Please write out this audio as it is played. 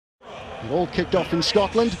It all kicked off in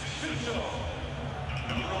Scotland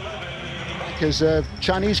because a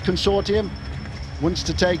Chinese consortium wants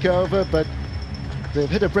to take over, but they've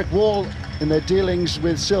hit a brick wall in their dealings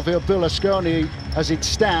with Silvio Berlusconi as it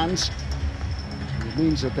stands. It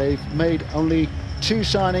means that they've made only 2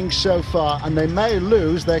 signings so far, and they may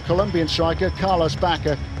lose their Colombian striker, Carlos,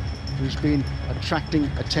 who's been attracting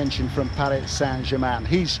attention from Paris Saint-Germain.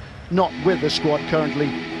 He's not with the squad currently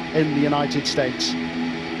in the United States.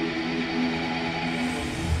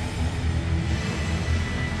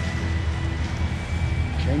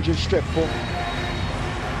 Change of strip for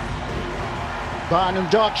Bayern and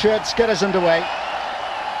dark shirts get us underway.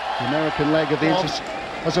 The American leg of the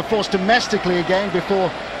as a force domestically again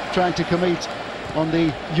before trying to compete on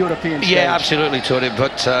the European stage. Yeah, absolutely, Tony.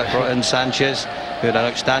 But brought in Sanchez, who had an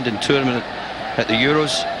outstanding tournament at the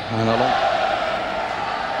Euros, and along.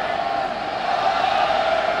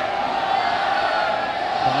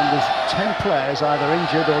 And there's 10 players either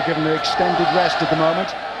injured or given an extended rest at the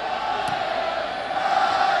moment.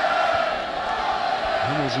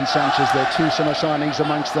 Hummels and Sanchez, their 2 summer signings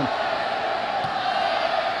amongst them.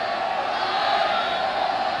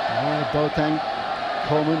 Boateng,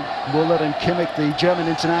 Coleman, Müller and Kimmich, the German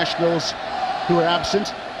internationals who are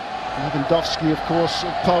absent. Lewandowski, of course,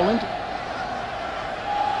 of Poland.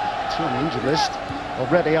 2 on the injured list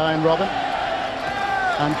already, Iron Robin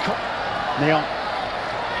and Neon.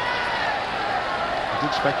 I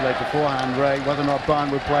did speculate beforehand, Ray, whether or not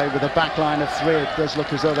Bayern would play with a back line of 3. It does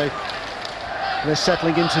look as though they're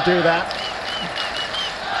settling in to do that.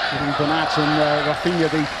 Giving Bernat and Rafinha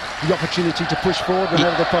the opportunity to push forward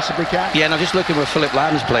whenever they possibly can. Yeah, and I'm just looking where Philipp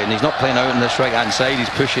Lahm's playing. He's not playing out on this right-hand side. He's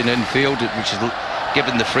pushing infield, which is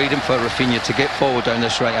giving the freedom for Rafinha to get forward down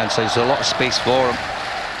this right-hand side. There's a lot of space for him.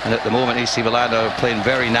 And at the moment, AC Milan are playing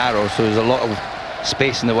very narrow, so there's a lot of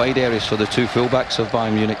space in the wide areas for the 2 fullbacks of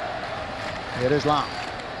Bayern Munich. Here is Lahm.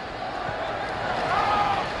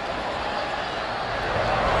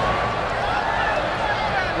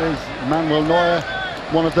 With Manuel Neuer,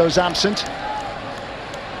 one of those absent.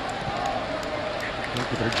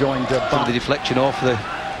 Joined the deflection off the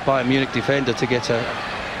Bayern Munich defender to get out.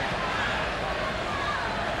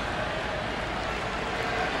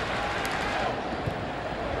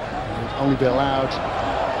 Would only be allowed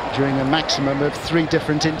during a maximum of 3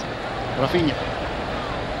 different Rafinha.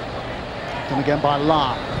 Done again by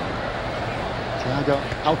Lahm. Thiago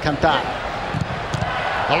Alcantara.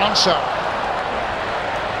 Alonso.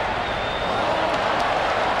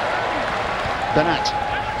 Bernat.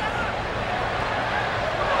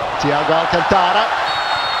 Thiago Alcantara.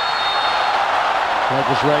 That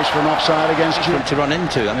was raised for an offside against Juan. To run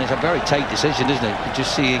into. I mean, it's a very tight decision, isn't it? You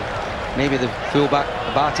just see maybe the fullback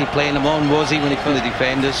Abati playing him on, was he, when he found the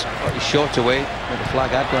defenders? Got his shot away, but the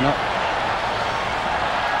flag had gone up.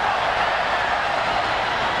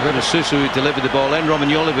 Susu who delivered the ball in.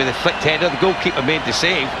 Romagnoli with a flicked header. The goalkeeper made the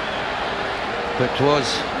save, but it was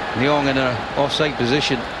Nyong in an offside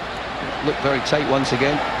position. Looked very tight once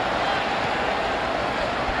again.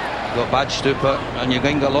 Got Badstuber, and you're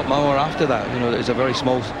going to get a lot more after that. You know, it's a very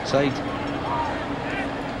small side.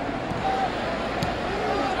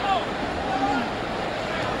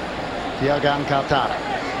 Thiago Alcantara.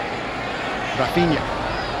 Rafinha.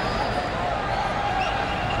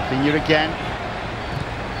 Rafinha again.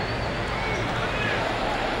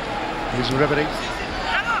 Here's Ribéry.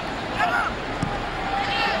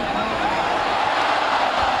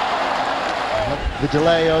 The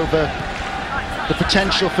delay over the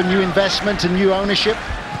potential for new investment and new ownership.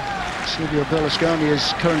 Silvio Berlusconi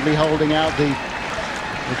is currently holding out. The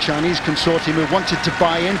Chinese consortium who wanted to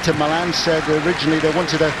buy into Milan said originally they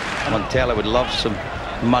wanted a... Montella would love some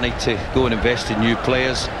money to go and invest in new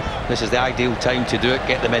players. This is the ideal time to do it.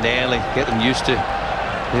 Get them in early, get them used to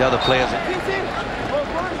the other players.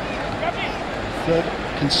 3rd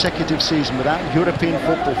consecutive season without European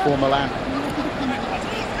football for Milan.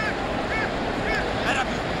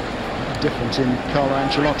 Difference in Carlo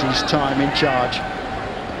Ancelotti's time in charge.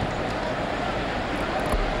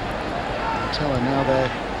 Montella now their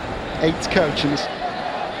 8th coach, and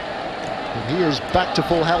he is back to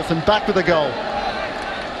full health and back with a goal.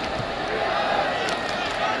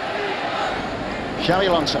 Xabi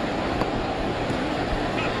Alonso.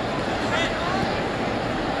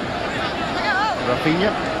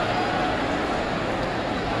 Rafinha.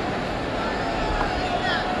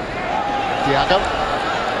 Thiago.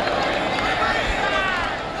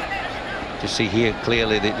 To see here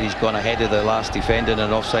clearly that he's gone ahead of the last defender in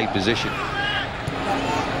an offside position.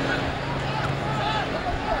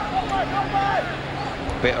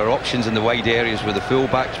 Better options in the wide areas with the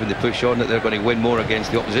fullbacks when they push on, that they're going to win more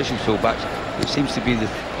against the opposition fullbacks. It seems to be the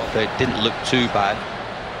but it didn't look too bad.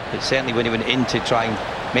 But certainly when he went in to try and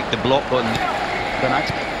make the block on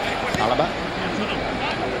Bernat, Alaba.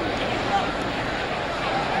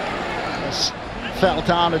 This fell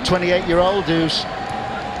down a 28-year-old who's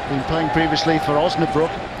been playing previously for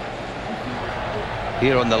Osnabrück.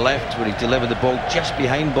 Here on the left, where he delivered the ball just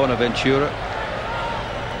behind Bonaventura.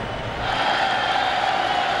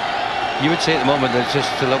 You would say at the moment there's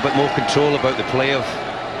just a little bit more control about the play of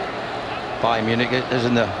Bayern Munich,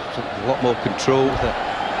 isn't there? A lot more control.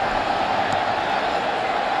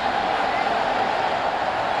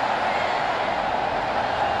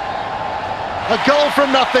 A goal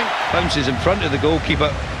from nothing. Bounces in front of the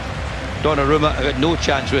goalkeeper. Donnarumma had no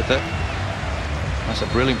chance with it. That's a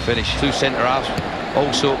brilliant finish. Two centre-halves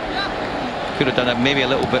also could have done it maybe a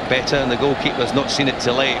little bit better, and the goalkeeper's not seen it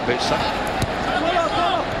till late. But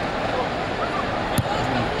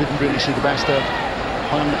didn't really see the best of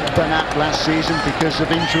Juan Bernat last season because of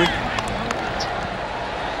injury.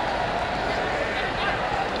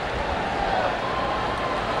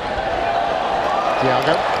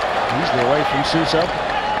 Thiago, easily away from Suso.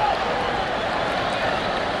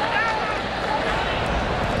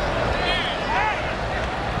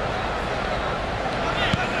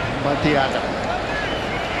 By Thiago.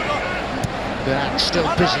 Bernat still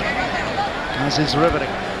busy, as is Ribéry.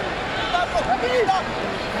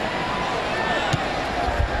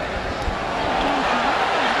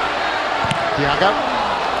 Thiago.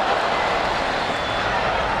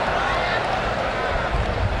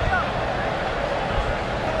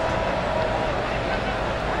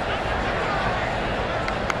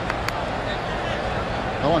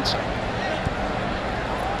 Alonso.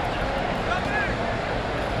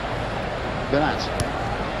 Bernat.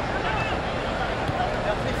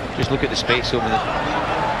 just look at the space over there.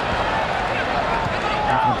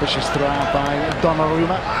 Ambitious throw out by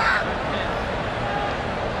Donnarumma.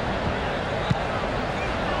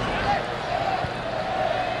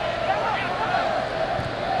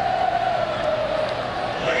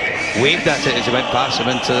 Waved at it as he went past him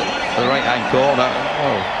into the right-hand corner.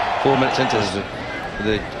 Oh, 4 minutes into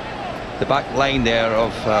the back line there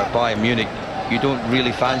of Bayern Munich. You don't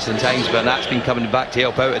really fancy in times, but that's been coming back to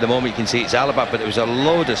help out at the moment. You can see it's Alaba, but it was a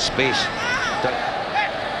load of space.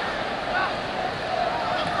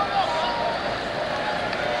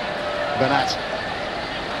 Bernat.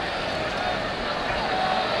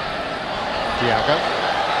 Thiago.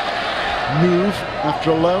 Move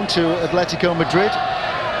after a loan to Atletico Madrid.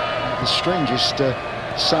 The strangest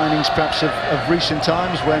signings perhaps of recent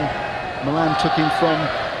times, when Milan took him from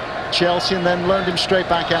Chelsea and then loaned him straight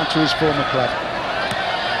back out to his former club.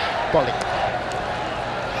 Bolly.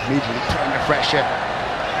 Immediately put under pressure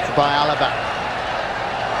by Alaba.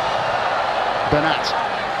 Bernat.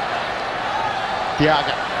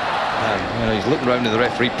 Thiago. You know, he's looking around at the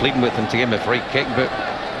referee, pleading with him to give him a free kick, but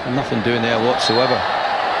nothing doing there whatsoever.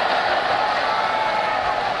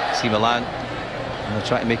 See Milan, and they'll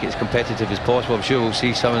try to make it as competitive as possible. I'm sure we'll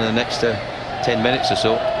see some in the next 10 minutes or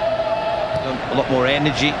so. A lot more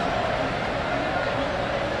energy.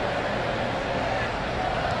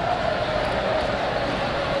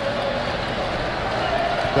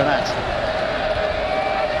 Bernat.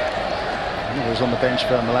 He was on the bench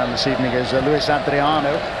for Milan this evening as Luis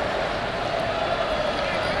Adriano.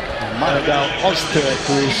 And Manuel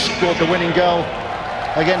who scored the winning goal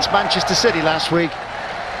against Manchester City last week.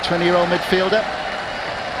 20-year-old midfielder.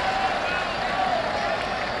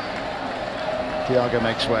 Thiago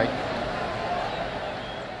makes way.